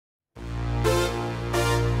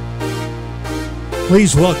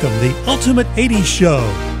Please welcome the Ultimate 80s Show.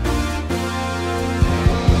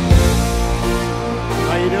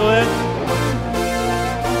 How you doing?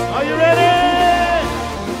 Are you ready?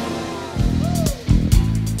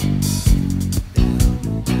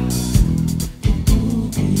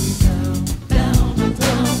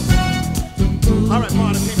 All right,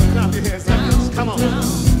 party people, clap your hands like this. Come on.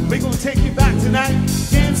 We're going to take you back tonight.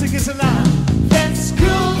 Dancing is alive. Let's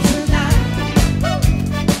groove tonight.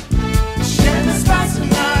 Share the spice of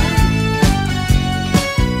life.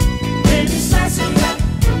 Baby, slice of life.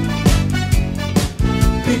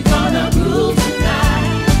 We're gonna groove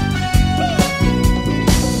tonight.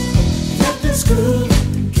 Let this groove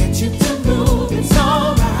get you to move. It's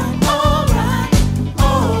alright, alright,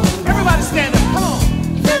 alright. Everybody stand up, come on.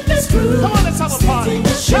 Let this groove. Come on, let's have a party.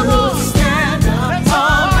 Come on, stand up. Let's have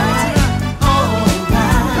a party tonight. Alright.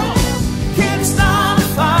 Come on. Can't start a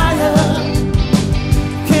fire.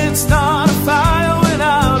 Can't start a fire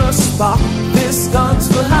without a spark. This guns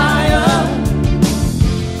for hire.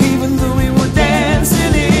 Even though we were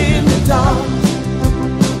dancing in the dark.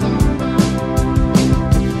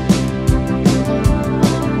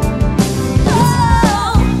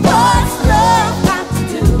 Oh, what's love got to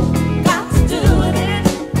do with it?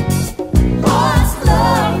 What's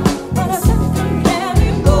love but a secondary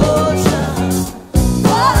emotion?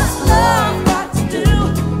 What's love got to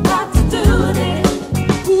do with it?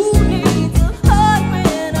 Who needs a hug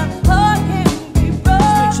when a hug can be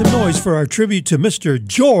broken? Make some noise for our tribute to Mr.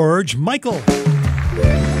 George Michael.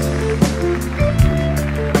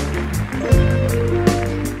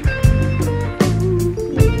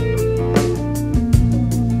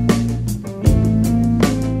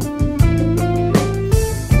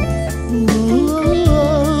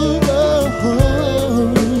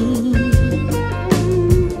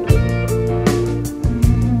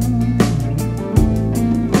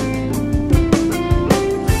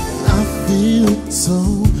 I feel so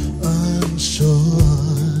unsure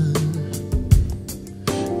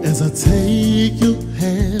as I take your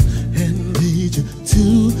hand and lead you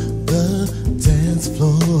to the dance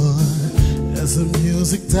floor. As the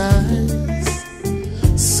music dies,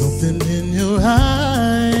 something in your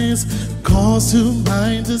eyes calls to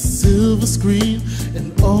mind a silver screen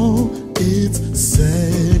and all its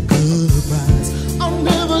sad goodbyes. I'm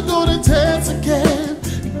never gonna dance again.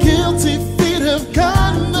 Guilty feet have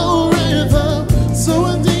got no rhythm, so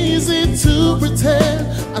uneasy to pretend.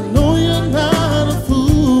 I know you're not a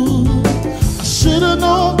fool. I should've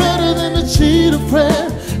known better than to cheat a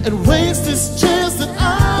friend and waste this chance that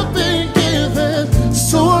I've been given.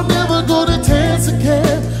 So I'm never gonna dance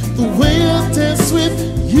again the way I dance with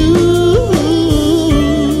you.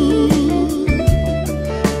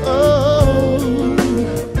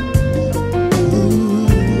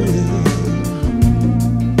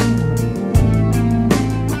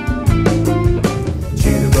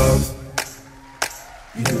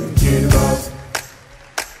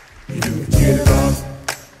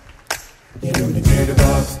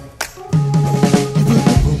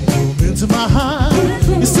 Into my heart,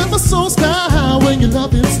 you set my soul sky high when your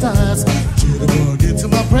loving starts. Jitterbug into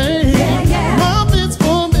my brain. My beats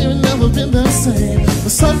for me have never been the same.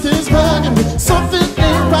 But something's bugging me, something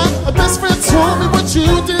ain't right. My best friend told me what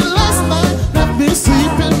you did last night. Left me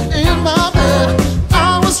sleeping in my bed.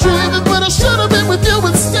 I was dreaming, but I should have been with you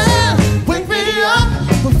instead. Wake me up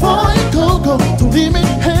before you go. Don't leave me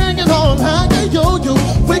hanging on like a yo-yo.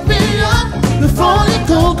 Wake me up before you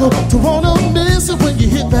go. Don't wanna miss it when you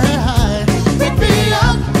hit that high. Wake me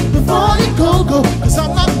up before you go. Cause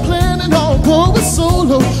I'm not planning on going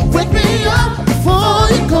solo. Wake me up before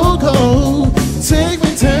you go. Take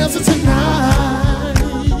me dancing tonight.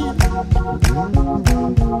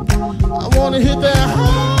 I wanna hit that high.